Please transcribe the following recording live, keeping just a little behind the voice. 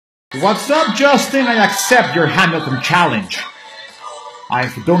What's up, Justin? I accept your Hamilton challenge.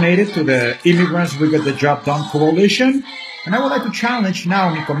 I've donated to the Immigrants We Get the Job Done Coalition, and I would like to challenge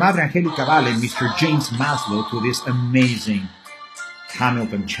now mi comadre Angelica Vale and Mr. James Maslow to this amazing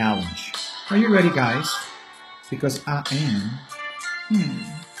Hamilton challenge. Are you ready, guys? Because I am.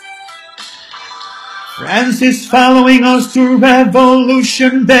 France is following us to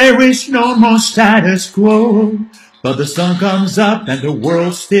revolution. There is no more status quo. But the sun comes up and the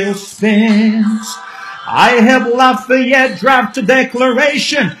world still spins. I helped Lafayette draft a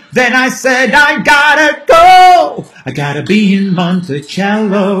declaration. Then I said, I gotta go. I gotta be in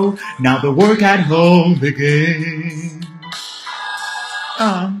Monticello. Now the work at home begins.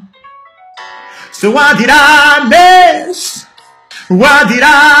 So what did I miss? What did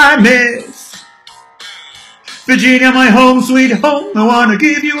I miss? Virginia, my home, sweet home. I wanna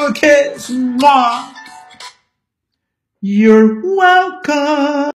give you a kiss. Mwah. You're welcome.